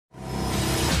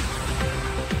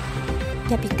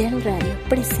Capital Radio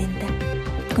presenta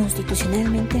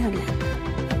Constitucionalmente Hablando.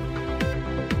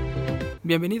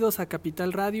 Bienvenidos a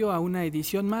Capital Radio, a una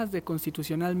edición más de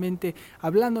Constitucionalmente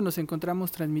Hablando. Nos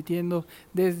encontramos transmitiendo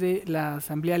desde la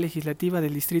Asamblea Legislativa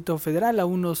del Distrito Federal, a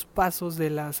unos pasos de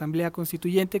la Asamblea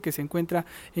Constituyente que se encuentra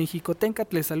en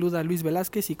Jicotencat. Les saluda Luis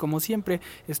Velázquez y como siempre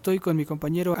estoy con mi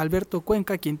compañero Alberto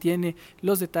Cuenca, quien tiene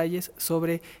los detalles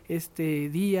sobre este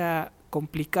día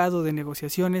complicado de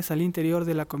negociaciones al interior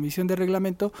de la Comisión de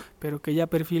Reglamento, pero que ya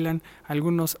perfilan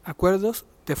algunos acuerdos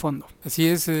de fondo. Así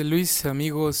es, Luis,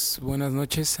 amigos, buenas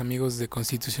noches, amigos de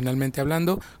Constitucionalmente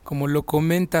Hablando. Como lo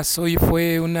comentas, hoy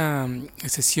fue una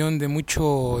sesión de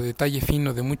mucho detalle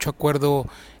fino, de mucho acuerdo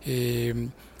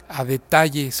a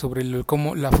detalle sobre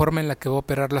la forma en la que va a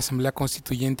operar la Asamblea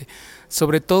Constituyente,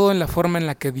 sobre todo en la forma en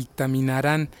la que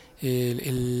dictaminarán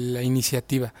la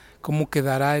iniciativa, cómo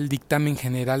quedará el dictamen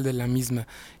general de la misma.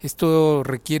 Esto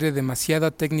requiere demasiada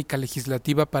técnica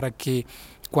legislativa para que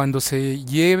cuando se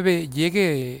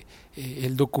llegue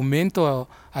el documento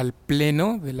al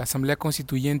Pleno de la Asamblea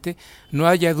Constituyente no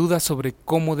haya dudas sobre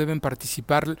cómo deben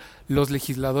participar los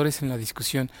legisladores en la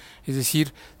discusión. Es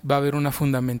decir, va a haber una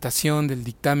fundamentación del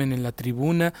dictamen en la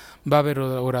tribuna, va a haber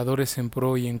oradores en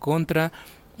pro y en contra,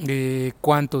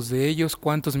 cuántos de ellos,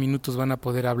 cuántos minutos van a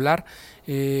poder hablar.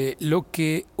 Lo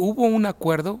que hubo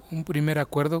un primer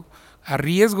acuerdo, a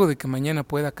riesgo de que mañana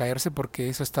pueda caerse, porque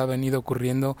eso está venido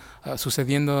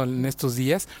sucediendo en estos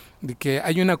días, de que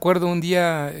hay un acuerdo un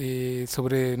día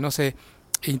sobre, no sé,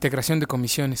 integración de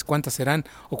comisiones, cuántas serán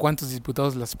o cuántos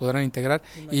diputados las podrán integrar,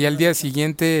 y al día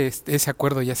siguiente ese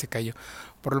acuerdo ya se cayó.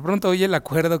 Por lo pronto hoy el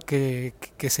acuerdo que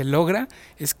se logra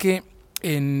es que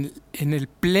en el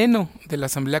Pleno de la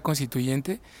Asamblea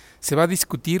Constituyente se va a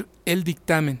discutir el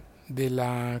dictamen de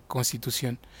la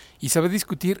Constitución y se va a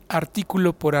discutir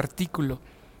artículo por artículo,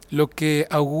 lo que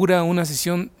augura una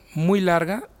sesión muy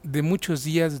larga, de muchos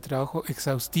días de trabajo,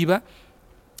 exhaustiva,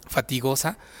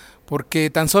 fatigosa, porque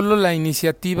tan solo la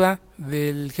iniciativa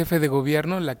del jefe de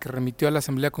gobierno, la que remitió a la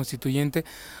Asamblea Constituyente,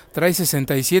 trae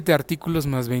 67 artículos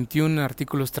más 21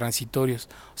 artículos transitorios,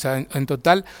 o sea, en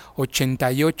total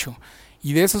 88.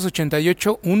 Y de esos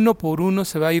 88, uno por uno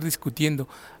se va a ir discutiendo.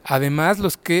 Además,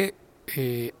 los que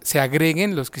se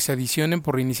agreguen, los que se adicionen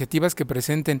por iniciativas que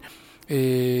presenten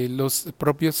los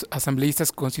propios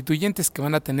asambleístas constituyentes, que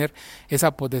van a tener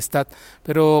esa potestad.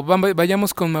 Pero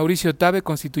vayamos con Mauricio Tabe,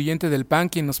 constituyente del PAN,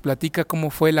 quien nos platica cómo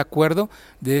fue el acuerdo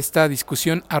de esta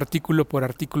discusión artículo por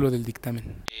artículo del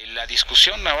dictamen. La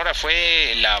discusión ahora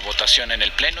fue la votación en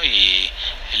el Pleno, y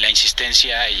la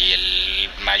insistencia y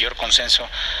el mayor consenso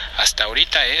hasta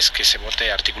ahorita es que se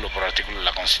vote artículo por artículo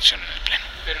la Constitución en el Pleno.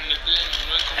 Pero en el Pleno,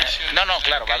 no en comisión.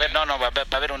 Claro, va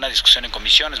a haber una discusión en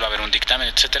comisiones, va a haber un dictamen,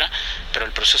 etcétera, pero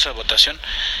el proceso de votación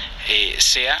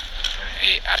sea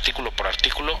artículo por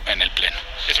artículo en el Pleno.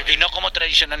 Y no como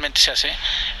tradicionalmente se hace,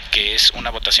 que es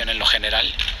una votación en lo general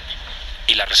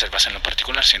y las reservas en lo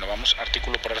particular, sino vamos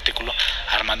artículo por artículo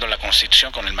armando la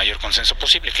Constitución con el mayor consenso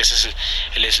posible, que esa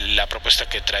es la propuesta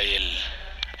que trae el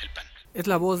PAN. Es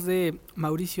la voz de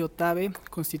Mauricio Tabe,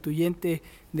 constituyente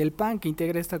del PAN, que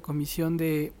integra esta comisión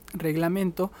de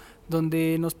reglamento,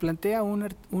 donde nos plantea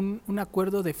un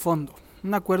acuerdo de fondo.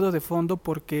 Un acuerdo de fondo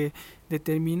porque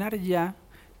determinar ya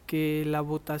que la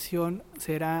votación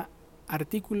será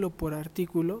artículo por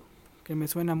artículo, que me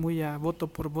suena muy a voto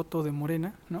por voto de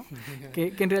Morena, ¿no?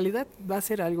 que en realidad va a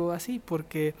ser algo así,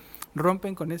 porque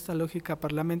rompen con esta lógica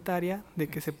parlamentaria de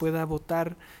que se pueda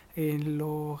votar en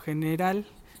lo general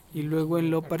y luego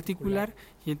en lo particular,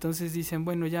 y entonces dicen,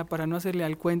 bueno, ya para no hacerle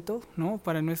al cuento, ¿no?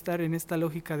 Para no estar en esta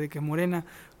lógica de que Morena,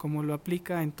 como lo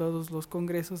aplica en todos los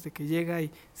congresos, de que llega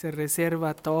y se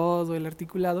reserva todo el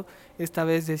articulado, esta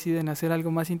vez deciden hacer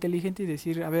algo más inteligente y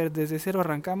decir, a ver, desde cero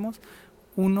arrancamos,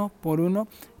 uno por uno,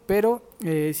 pero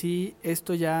sí,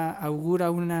 esto ya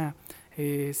augura una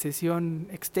sesión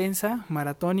extensa,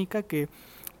 maratónica, que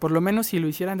por lo menos si lo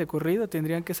hicieran de corrido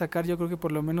tendrían que sacar, yo creo que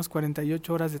por lo menos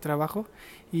 48 horas de trabajo,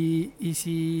 y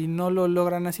si no lo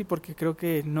logran así, porque creo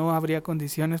que no habría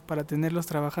condiciones para tenerlos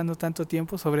trabajando tanto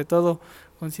tiempo, sobre todo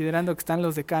considerando que están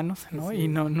los decanos, ¿no? Sí. Y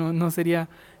no sería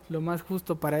lo más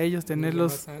justo para ellos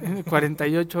tenerlos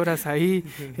 48 horas ahí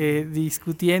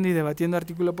discutiendo y debatiendo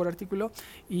artículo por artículo,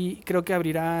 y creo que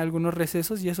abrirá algunos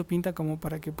recesos y eso pinta como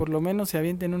para que por lo menos se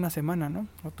avienten una semana, ¿no?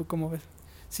 ¿O tú cómo ves?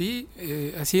 Sí,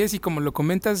 así es, y como lo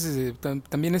comentas,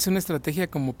 también es una estrategia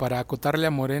como para acotarle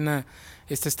a Morena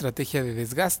esta estrategia de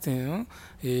desgaste, ¿no?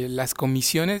 Las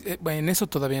comisiones, en eso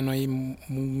todavía no hay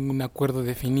un acuerdo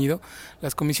definido.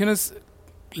 Las comisiones,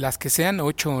 las que sean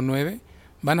 8 o 9,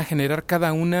 van a generar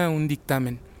cada una un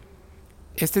dictamen.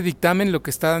 Este dictamen lo que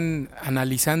están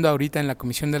analizando ahorita en la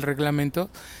Comisión del Reglamento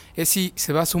es si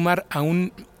se va a sumar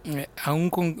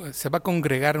se va a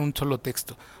congregar un solo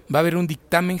texto. Va a haber un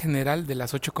dictamen general de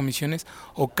las 8 comisiones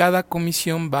o cada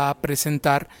comisión va a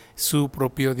presentar su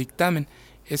propio dictamen.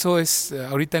 Eso es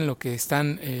ahorita en lo que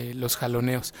están los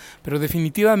jaloneos. Pero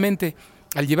definitivamente,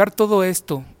 al llevar todo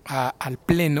esto al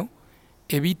Pleno,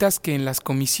 evitas que en las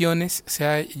comisiones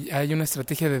haya una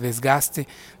estrategia de desgaste,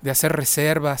 de hacer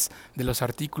reservas de los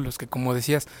artículos, que como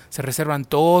decías, se reservan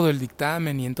todo el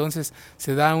dictamen y entonces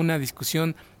se da una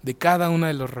discusión de cada una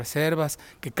de las reservas,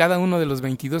 que cada uno de los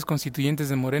 22 constituyentes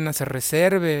de Morena se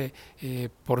reserve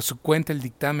por su cuenta el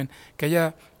dictamen, que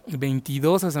haya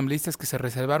 22 asambleístas que se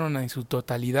reservaron en su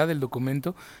totalidad el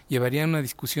documento, llevarían una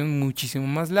discusión muchísimo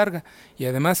más larga y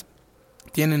además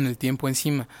tienen el tiempo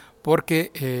encima, porque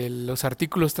los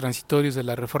artículos transitorios de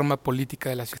la reforma política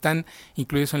de la ciudad, están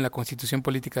incluidos en la Constitución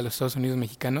Política de los Estados Unidos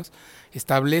Mexicanos,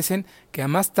 establecen que a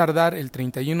más tardar el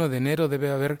 31 de enero debe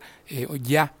haber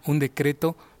ya un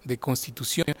decreto de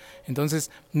constitución. Entonces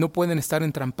no pueden estar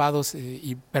entrampados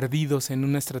y perdidos en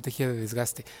una estrategia de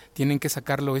desgaste. Tienen que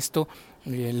sacarlo esto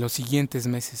en los siguientes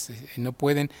meses. No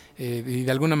pueden, y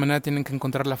de alguna manera tienen que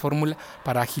encontrar la fórmula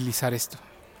para agilizar esto.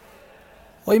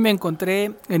 Hoy me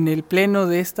encontré en el pleno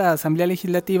de esta Asamblea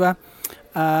Legislativa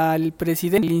al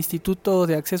presidente del Instituto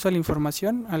de Acceso a la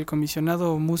Información, al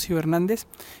comisionado Mucio Hernández,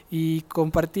 y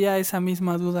compartía esa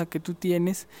misma duda que tú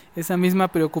tienes, esa misma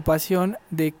preocupación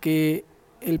de que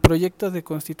el proyecto de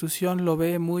constitución lo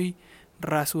ve muy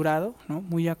rasurado, ¿no?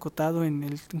 Muy acotado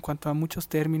en cuanto a muchos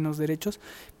términos, derechos,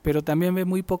 pero también ve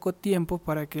muy poco tiempo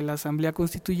para que la Asamblea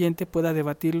Constituyente pueda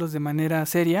debatirlos de manera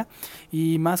seria,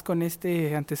 y más con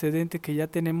este antecedente que ya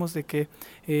tenemos de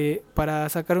que para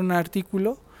sacar un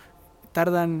artículo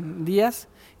tardan días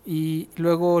y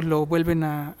luego lo vuelven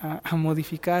a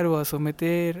modificar o a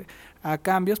someter a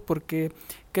cambios, porque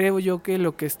creo yo que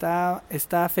lo que está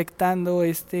afectando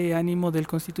este ánimo del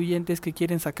constituyente es que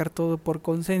quieren sacar todo por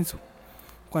consenso,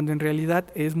 cuando en realidad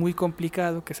es muy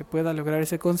complicado que se pueda lograr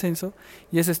ese consenso,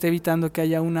 y eso está evitando que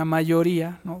haya una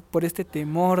mayoría, ¿no? Por este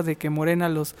temor de que Morena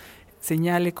los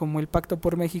señale como el Pacto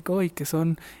por México y que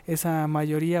son esa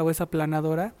mayoría o esa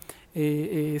planadora,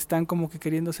 están como que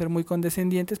queriendo ser muy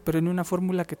condescendientes, pero en una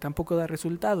fórmula que tampoco da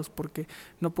resultados, porque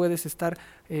no puedes estar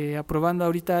aprobando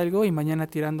ahorita algo y mañana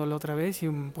tirándolo otra vez y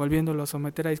volviéndolo a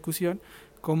someter a discusión,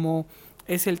 como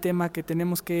es el tema que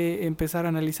tenemos que empezar a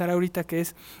analizar ahorita, que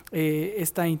es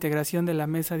esta integración de la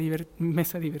mesa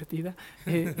divertida,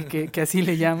 que así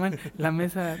le llaman, la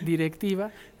mesa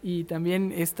directiva, y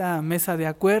también esta mesa de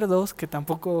acuerdos, que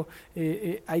tampoco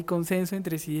hay consenso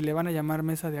entre si le van a llamar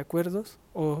mesa de acuerdos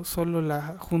o solo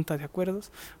la junta de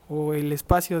acuerdos o el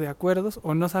espacio de acuerdos,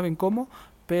 o no saben cómo,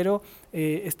 pero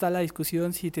está la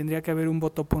discusión si tendría que haber un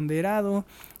voto ponderado,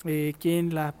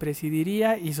 quién la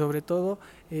presidiría, y sobre todo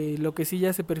lo que sí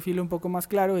ya se perfila un poco más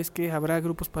claro es que habrá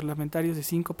grupos parlamentarios de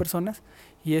 5 personas,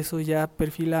 y eso ya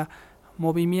perfila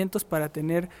movimientos para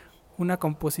tener una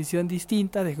composición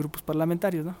distinta de grupos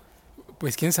parlamentarios, ¿no?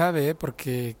 Pues quién sabe,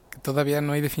 porque todavía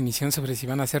no hay definición sobre si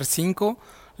van a ser 5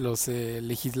 los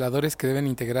legisladores que deben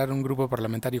integrar un grupo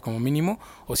parlamentario como mínimo,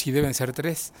 o si deben ser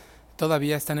 3.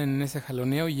 Todavía están en ese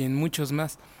jaloneo y en muchos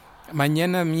más.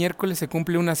 Mañana miércoles se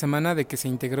cumple una semana de que se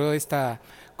integró esta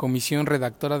comisión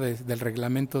redactora del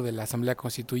reglamento de la Asamblea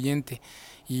Constituyente,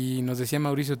 y nos decía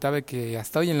Mauricio Tabe que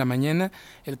hasta hoy en la mañana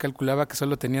él calculaba que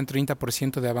solo tenían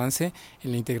 30% de avance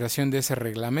en la integración de ese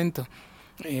reglamento.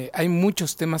 Hay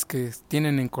muchos temas que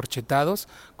tienen encorchetados,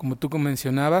 como tú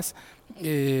mencionabas,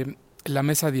 la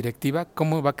mesa directiva,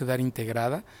 cómo va a quedar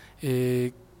integrada,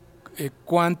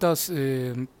 cuántas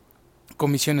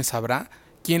comisiones habrá,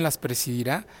 quién las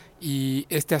presidirá, y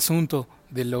este asunto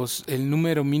de el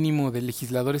número mínimo de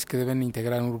legisladores que deben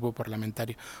integrar un grupo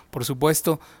parlamentario. Por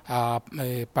supuesto, a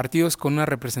partidos con una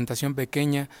representación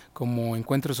pequeña, como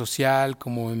Encuentro Social,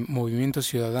 como Movimiento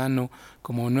Ciudadano,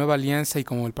 como Nueva Alianza y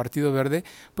como el Partido Verde,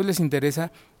 pues les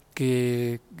interesa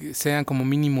que sean como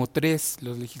mínimo 3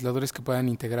 los legisladores que puedan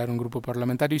integrar un grupo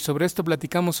parlamentario, y sobre esto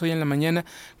platicamos hoy en la mañana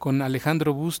con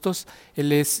Alejandro Bustos.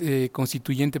 Él es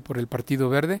constituyente por el Partido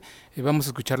Verde. Vamos a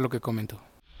escuchar lo que comentó.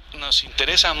 Nos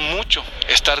interesa mucho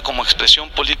estar como expresión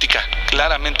política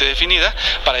claramente definida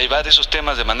para llevar esos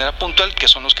temas de manera puntual, que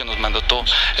son los que nos mandató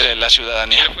la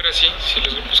ciudadanía. Si fuera así, si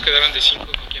los grupos quedaran de 5,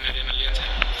 ¿con quién harían alianza?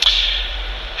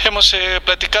 Hemos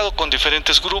platicado con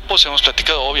diferentes grupos, hemos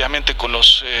platicado obviamente con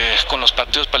los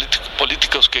partidos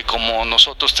políticos que como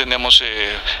nosotros tenemos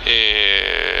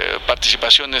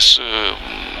participaciones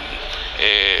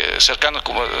cercanos,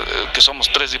 como que somos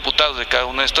 3 diputados de cada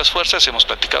una de estas fuerzas, hemos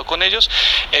platicado con ellos.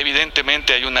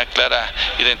 Evidentemente hay una clara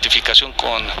identificación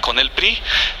con el PRI,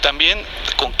 también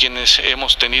con quienes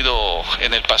hemos tenido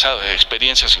en el pasado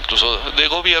experiencias incluso de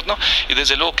gobierno, y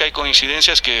desde luego que hay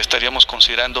coincidencias que estaríamos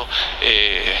considerando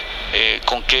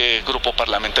con qué grupo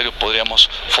parlamentario podríamos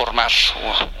formar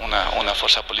una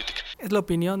fuerza política. Es la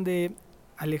opinión de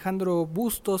Alejandro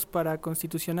Bustos para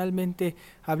Constitucionalmente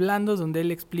Hablando, donde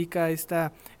él explica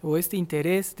este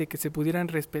interés de que se pudieran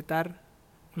respetar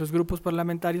los grupos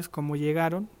parlamentarios como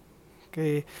llegaron,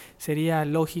 que sería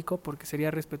lógico porque sería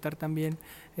respetar también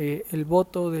el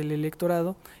voto del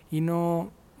electorado y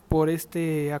no por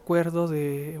este acuerdo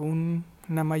de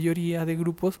una mayoría de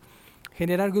grupos.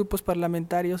 Generar grupos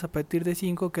parlamentarios a partir de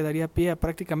 5 que daría pie a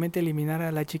prácticamente eliminar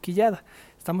a la chiquillada.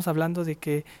 Estamos hablando de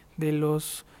que de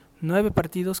los 9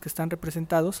 partidos que están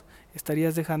representados,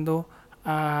 estarías dejando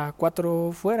a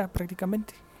 4 fuera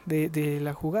prácticamente de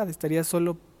la jugada. Estarías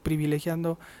solo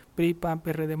privilegiando PRI, PAN,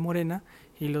 PRD, Morena,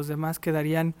 y los demás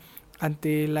quedarían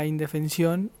ante la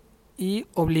indefensión y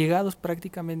obligados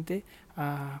prácticamente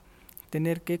a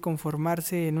tener que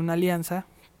conformarse en una alianza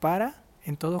para,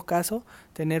 en todo caso,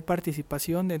 tener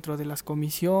participación dentro de las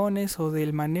comisiones o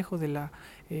del manejo de la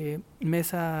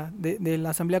mesa de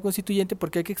la Asamblea Constituyente,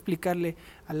 porque hay que explicarle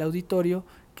al auditorio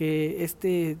que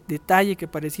este detalle que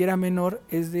pareciera menor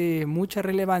es de mucha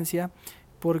relevancia,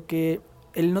 porque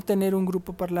el no tener un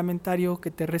grupo parlamentario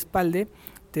que te respalde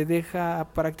te deja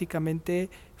prácticamente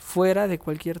fuera de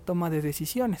cualquier toma de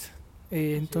decisiones.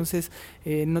 Entonces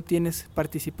no tienes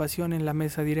participación en la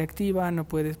mesa directiva, no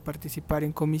puedes participar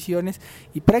en comisiones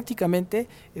y prácticamente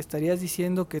estarías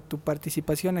diciendo que tu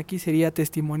participación aquí sería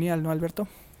testimonial, ¿no, Alberto?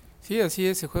 Sí, así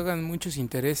es, se juegan muchos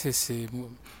intereses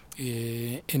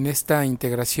en esta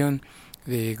integración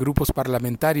de grupos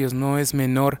parlamentarios. No es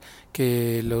menor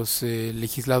que los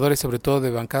legisladores, sobre todo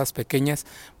de bancadas pequeñas,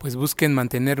 pues busquen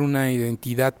mantener una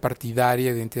identidad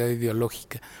partidaria, identidad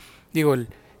ideológica. Digo,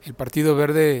 el Partido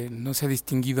Verde no se ha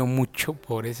distinguido mucho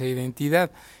por esa identidad,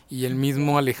 y el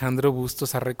mismo Alejandro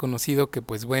Bustos ha reconocido que,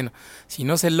 pues bueno, si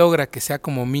no se logra que sea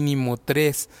como mínimo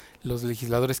 3 los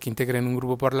legisladores que integren un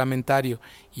grupo parlamentario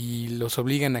y los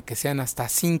obligan a que sean hasta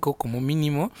 5 como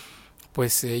mínimo,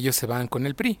 pues ellos se van con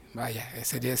el PRI. Vaya,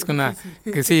 sería es una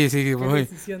que sí, muy,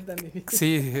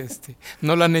 sí,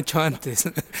 no lo han hecho antes.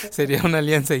 Sería una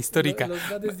alianza histórica.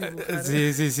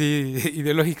 Sí,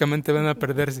 ideológicamente van a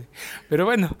perderse. Pero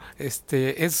bueno,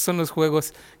 esos son los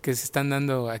juegos que se están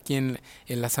dando aquí en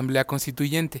la Asamblea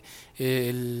Constituyente.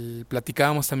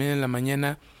 Platicábamos también en la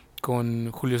mañana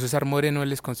con Julio César Moreno,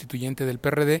 él es constituyente del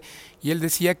PRD, y él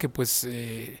decía que pues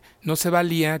no se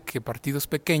valía que partidos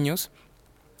pequeños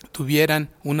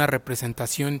tuvieran una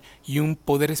representación y un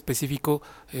poder específico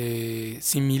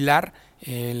similar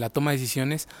en la toma de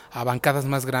decisiones a bancadas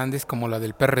más grandes como la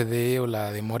del PRD o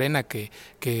la de Morena, que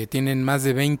tienen más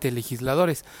de 20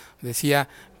 legisladores. Decía,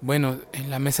 bueno,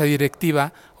 en la mesa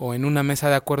directiva o en una mesa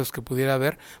de acuerdos que pudiera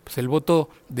haber, pues el voto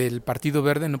del Partido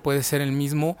Verde no puede ser el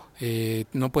mismo,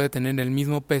 no puede tener el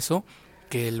mismo peso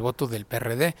que el voto del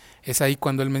PRD. Es ahí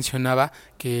cuando él mencionaba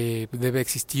que debe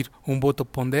existir un voto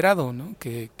ponderado, ¿no?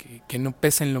 Que no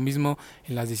pesen lo mismo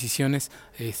en las decisiones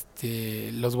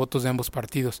los votos de ambos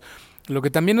partidos. Lo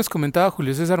que también nos comentaba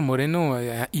Julio César Moreno,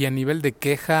 y a nivel de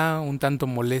queja un tanto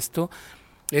molesto,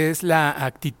 es la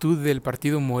actitud del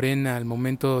partido Morena al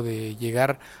momento de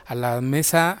llegar a la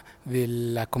mesa de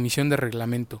la Comisión de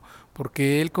Reglamento,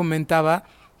 porque él comentaba,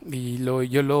 y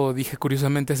yo lo dije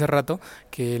curiosamente hace rato,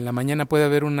 que en la mañana puede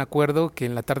haber un acuerdo que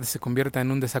en la tarde se convierta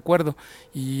en un desacuerdo,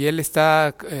 y él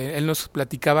nos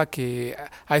platicaba que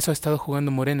a eso ha estado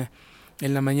jugando Morena.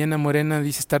 En la mañana Morena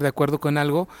dice estar de acuerdo con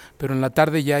algo, pero en la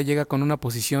tarde ya llega con una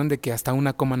posición de que hasta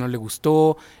una coma no le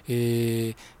gustó,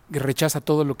 rechaza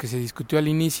todo lo que se discutió al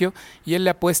inicio, y él le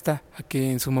apuesta a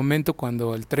que en su momento,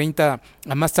 cuando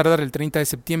a más tardar el 30 de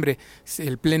septiembre,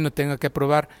 el Pleno tenga que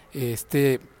aprobar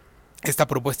esta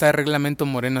propuesta de reglamento,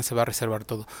 Morena se va a reservar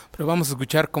todo. Pero vamos a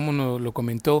escuchar cómo nos lo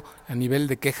comentó a nivel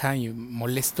de queja y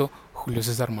molesto Julio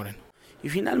César Moreno. Y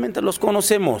finalmente los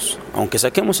conocemos, aunque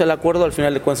saquemos el acuerdo, al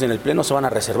final de cuentas en el Pleno se van a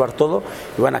reservar todo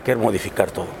y van a querer modificar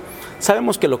todo.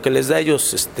 Sabemos que lo que les da a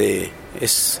ellos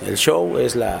es el show,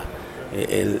 es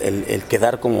el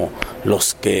quedar como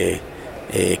los que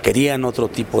querían otro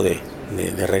tipo de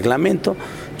reglamento.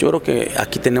 Yo creo que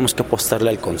aquí tenemos que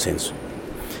apostarle al consenso.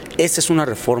 Esta es una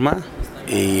reforma,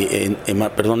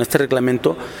 este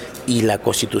reglamento y la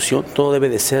Constitución, todo debe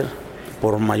de ser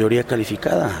por mayoría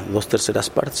calificada, 2/3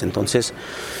 partes. Entonces,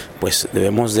 pues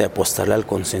debemos de apostarle al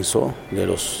consenso de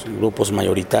los grupos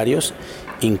mayoritarios,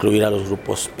 incluir a los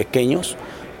grupos pequeños,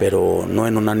 pero no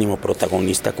en un ánimo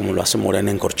protagonista como lo hace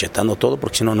Morena, encorchetando todo,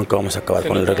 porque si no nunca vamos a acabar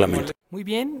con el reglamento. Muy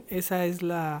bien, esa es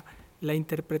la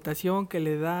interpretación que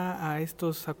le da a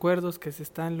estos acuerdos que se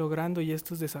están logrando y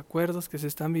estos desacuerdos que se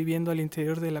están viviendo al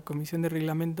interior de la Comisión de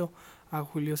Reglamento a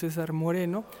Julio César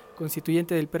Moreno,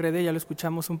 constituyente del PRD. Ya lo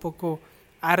escuchamos un poco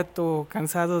harto,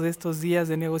 cansado de estos días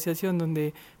de negociación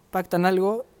donde pactan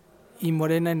algo y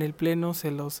Morena en el pleno se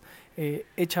los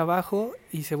echa abajo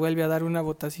y se vuelve a dar una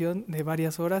votación de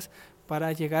varias horas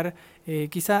para llegar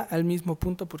quizá al mismo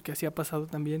punto, porque así ha pasado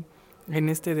también en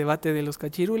este debate de los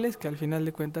cachirules, que al final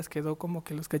de cuentas quedó como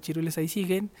que los cachirules ahí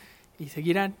siguen y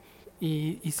seguirán,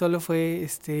 y solo fue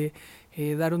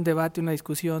dar un debate, una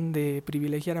discusión de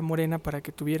privilegiar a Morena para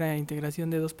que tuviera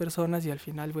integración de 2 personas y al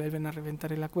final vuelven a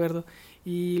reventar el acuerdo.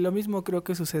 Y lo mismo creo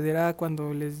que sucederá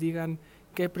cuando les digan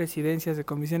qué presidencias de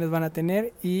comisiones van a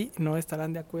tener y no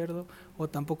estarán de acuerdo, o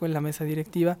tampoco en la mesa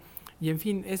directiva. Y en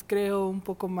fin, es creo un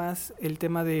poco más el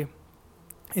tema de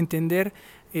entender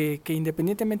que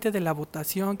independientemente de la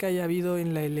votación que haya habido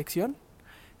en la elección,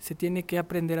 se tiene que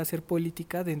aprender a hacer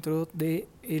política dentro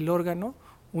del órgano,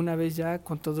 una vez ya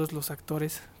con todos los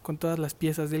actores, con todas las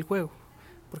piezas del juego,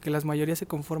 porque las mayorías se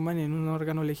conforman en un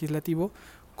órgano legislativo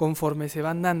conforme se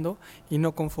van dando y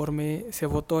no conforme se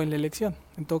votó en la elección.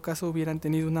 En todo caso hubieran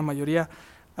tenido una mayoría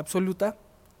absoluta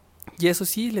y eso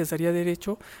sí les daría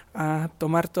derecho a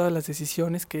tomar todas las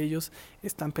decisiones que ellos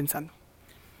están pensando.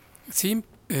 Sí,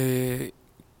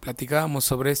 platicábamos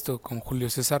sobre esto con Julio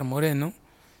César Moreno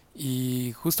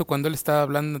y justo cuando él estaba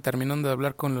terminando de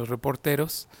hablar con los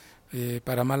reporteros,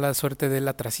 para mala suerte de él,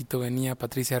 atrasito venía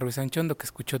Patricia Ruiz Anchondo, que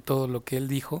escuchó todo lo que él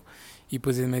dijo y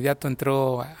pues de inmediato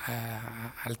entró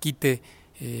al quite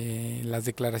las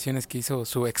declaraciones que hizo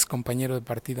su ex compañero de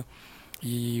partido.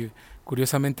 Y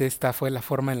curiosamente esta fue la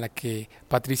forma en la que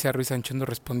Patricia Ruiz Anchondo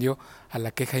respondió a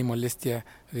la queja y molestia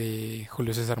de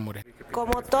Julio César Moreno.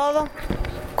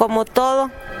 Como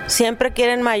todo, siempre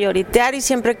quieren mayoritear y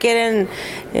siempre quieren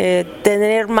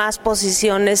tener más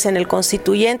posiciones en el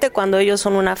constituyente cuando ellos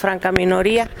son una franca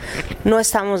minoría. No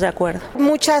estamos de acuerdo.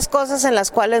 Muchas cosas en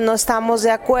las cuales no estamos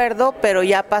de acuerdo, pero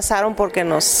ya pasaron porque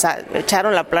nos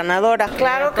echaron la aplanadora.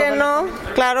 Claro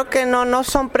que no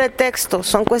son pretextos,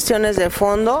 son cuestiones de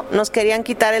fondo. Nos querían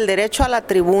quitar el derecho a la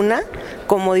tribuna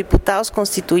como diputados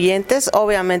constituyentes,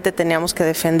 obviamente teníamos que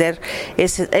defender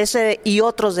ese y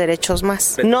otros derechos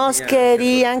más. Nos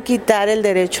querían quitar el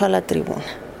derecho a la tribuna,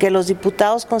 que los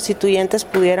diputados constituyentes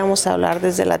pudiéramos hablar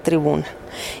desde la tribuna.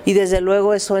 Y desde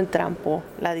luego eso entrampó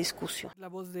la discusión. La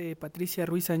voz de Patricia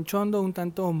Ruiz Anchondo, un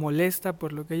tanto molesta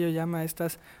por lo que ella llama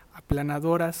estas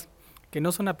aplanadoras, que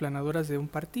no son aplanadoras de un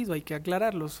partido, hay que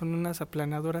aclararlo, son unas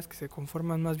aplanadoras que se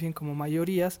conforman más bien como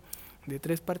mayorías de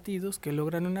 3 partidos que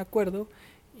logran un acuerdo,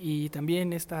 y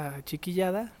también esta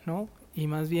chiquillada, ¿no? Y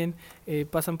más bien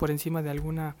pasan por encima de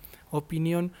alguna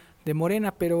opinión de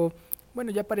Morena. Pero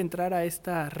bueno, ya para entrar a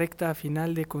esta recta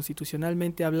final de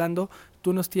Constitucionalmente Hablando,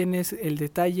 tú nos tienes el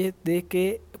detalle de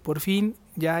que por fin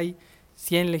ya hay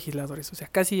 100 legisladores, o sea,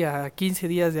 casi a 15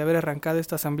 días de haber arrancado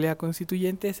esta asamblea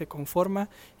constituyente se conforma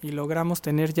y logramos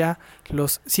tener ya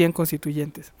los 100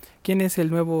 constituyentes. ¿Quién es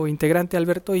el nuevo integrante,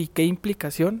 Alberto, y qué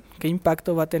implicación, qué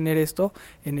impacto va a tener esto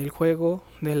en el juego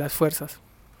de las fuerzas?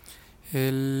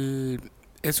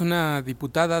 Es una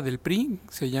diputada del PRI,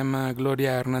 se llama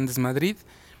Gloria Hernández Madrid.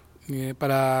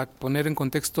 Para poner en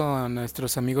contexto a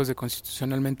nuestros amigos de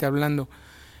Constitucionalmente Hablando,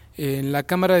 en la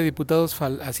Cámara de Diputados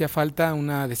hacía falta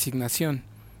una designación.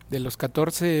 De los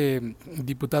 14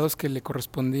 diputados que le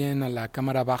correspondían a la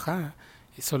Cámara Baja,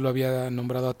 solo había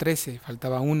nombrado a 13,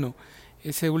 faltaba uno.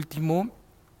 Ese último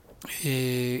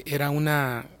era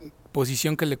una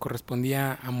posición que le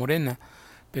correspondía a Morena,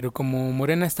 pero como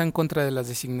Morena está en contra de las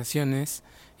designaciones,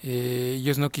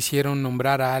 ellos no quisieron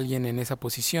nombrar a alguien en esa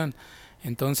posición.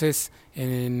 Entonces,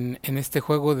 en este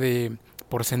juego de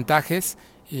porcentajes,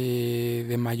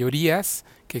 de mayorías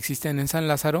que existen en San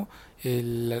Lázaro,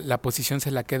 la posición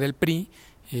se la queda el PRI,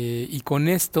 y con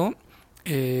esto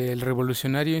el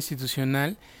Revolucionario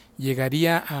Institucional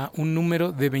llegaría a un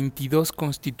número de 22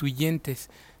 constituyentes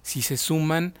si se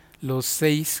suman los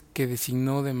 6 que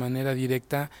designó de manera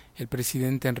directa el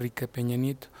presidente Enrique Peña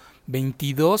Nieto.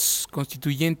 22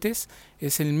 constituyentes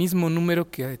es el mismo número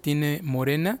que tiene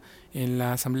Morena en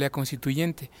la Asamblea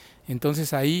Constituyente.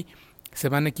 Entonces ahí se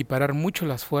van a equiparar mucho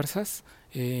las fuerzas,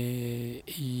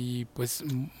 y pues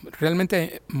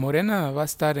realmente Morena va a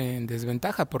estar en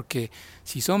desventaja, porque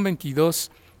si son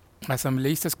 22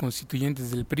 asambleístas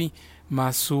constituyentes del PRI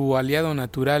más su aliado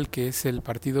natural, que es el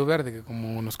Partido Verde, que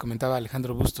como nos comentaba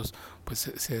Alejandro Bustos,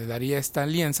 pues se daría esta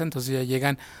alianza, entonces ya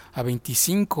llegan a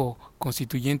 25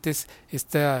 constituyentes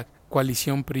esta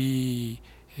coalición PRI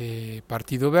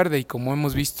Partido Verde, y como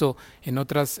hemos visto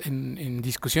en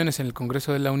discusiones en el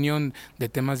Congreso de la Unión de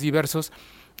temas diversos,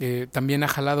 también ha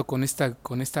jalado con esta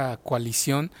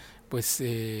coalición, pues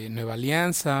Nueva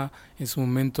Alianza, en su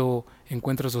momento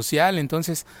Encuentro Social.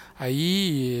 Entonces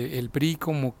ahí el PRI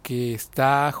como que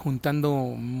está juntando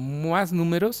más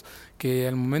números que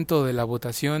al momento de la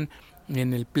votación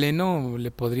en el Pleno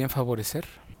le podrían favorecer.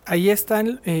 Ahí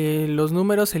están los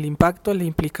números, el impacto, la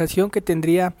implicación que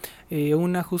tendría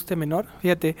un ajuste menor.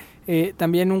 Fíjate,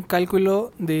 también un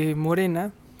cálculo de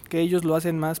Morena, que ellos lo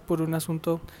hacen más por un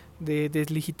asunto de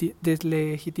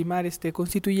deslegitimar este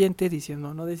constituyente,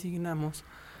 diciendo no designamos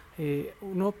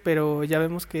uno, pero ya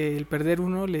vemos que el perder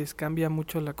uno les cambia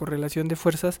mucho la correlación de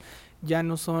fuerzas. Ya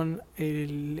no son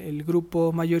el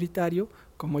grupo mayoritario,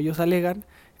 como ellos alegan.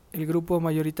 El grupo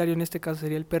mayoritario en este caso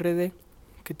sería el PRD,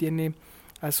 que tiene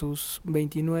a sus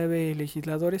 29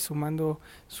 legisladores, sumando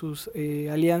sus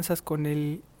alianzas con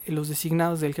los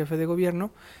designados del jefe de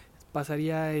gobierno.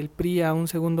 Pasaría el PRI a un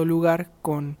segundo lugar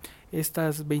con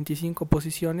estas 25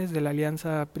 posiciones de la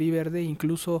alianza PRI-Verde,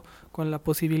 incluso con la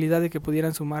posibilidad de que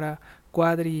pudieran sumar a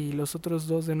Cuadri y los otros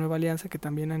dos de Nueva Alianza, que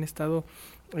también han estado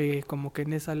como que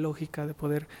en esa lógica de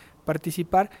poder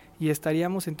participar, y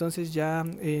estaríamos entonces ya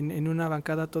en una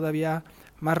bancada todavía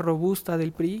más robusta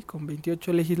del PRI, con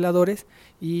 28 legisladores,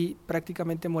 y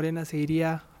prácticamente Morena se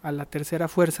iría a la tercera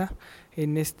fuerza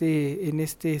en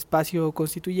este espacio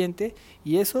constituyente,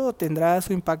 y eso tendrá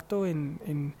su impacto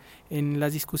en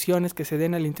las discusiones que se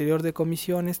den al interior de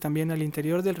comisiones, también al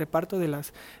interior del reparto de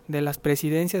las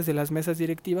presidencias de las mesas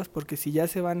directivas, porque si ya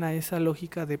se van a esa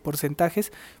lógica de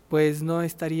porcentajes, pues no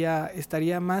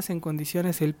estaría más en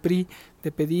condiciones el PRI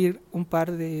de pedir un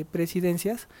par de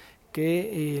presidencias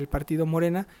que el partido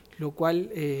Morena, lo cual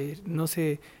no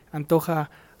se antoja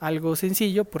algo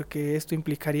sencillo, porque esto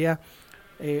implicaría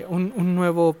un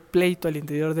nuevo pleito al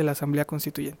interior de la Asamblea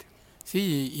Constituyente.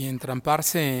 Sí, y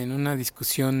entramparse en una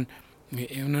discusión,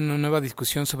 una nueva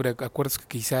discusión sobre acuerdos que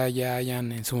quizá ya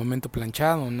hayan en su momento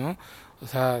planchado, ¿no? O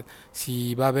sea,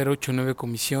 si va a haber 8 o 9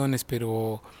 comisiones,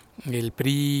 pero el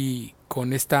PRI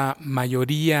con esta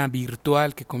mayoría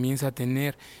virtual que comienza a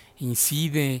tener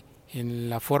incide en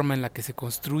la forma en la que se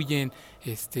construyen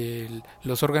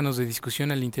los órganos de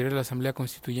discusión al interior de la Asamblea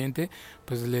Constituyente,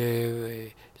 pues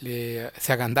se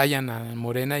agandallan a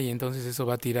Morena, y entonces eso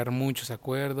va a tirar muchos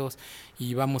acuerdos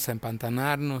y vamos a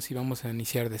empantanarnos y vamos a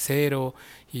iniciar de cero,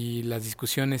 y las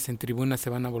discusiones en tribuna se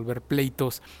van a volver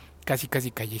pleitos casi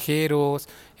callejeros,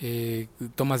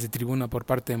 tomas de tribuna por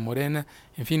parte de Morena,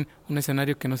 en fin, un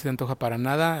escenario que no se antoja para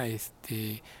nada,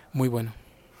 muy bueno.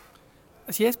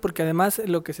 Así es, porque además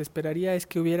lo que se esperaría es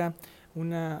que hubiera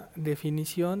una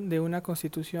definición de una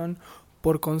constitución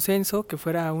por consenso, que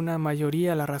fuera una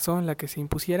mayoría la razón la que se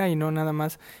impusiera y no nada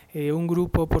más un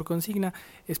grupo por consigna.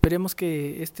 Esperemos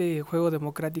que este juego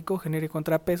democrático genere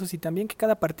contrapesos y también que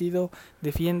cada partido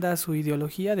defienda su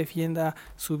ideología, defienda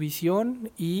su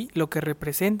visión y lo que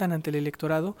representan ante el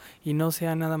electorado, y no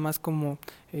sea nada más como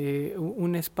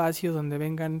un espacio donde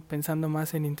vengan pensando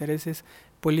más en intereses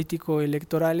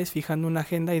político-electorales, fijando una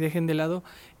agenda, y dejen de lado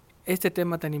este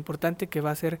tema tan importante que va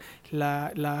a ser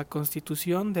la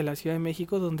Constitución de la Ciudad de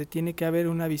México, donde tiene que haber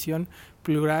una visión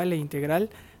plural e integral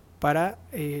para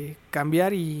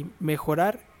cambiar y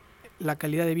mejorar la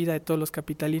calidad de vida de todos los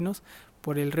capitalinos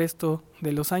por el resto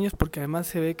de los años, porque además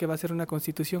se ve que va a ser una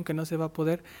constitución que no se va a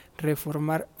poder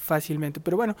reformar fácilmente.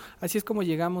 Pero bueno, así es como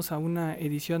llegamos a una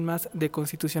edición más de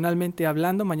Constitucionalmente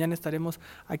Hablando. Mañana estaremos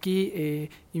aquí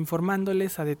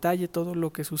informándoles a detalle todo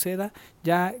lo que suceda.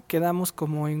 Ya quedamos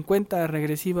como en cuenta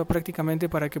regresiva prácticamente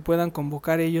para que puedan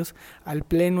convocar ellos al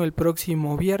pleno el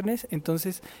próximo viernes.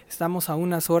 Entonces estamos a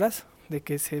unas horas de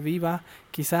que se viva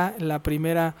quizá la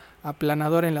primera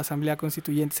aplanadora en la Asamblea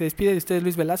Constituyente. Se despide de ustedes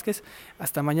Luis Velázquez.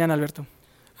 Hasta mañana, Alberto.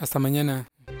 Hasta mañana.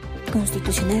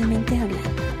 Constitucionalmente Hablando.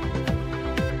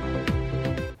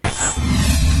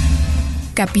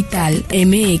 Capital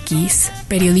MX,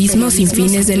 periodismo sin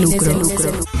fines de lucro.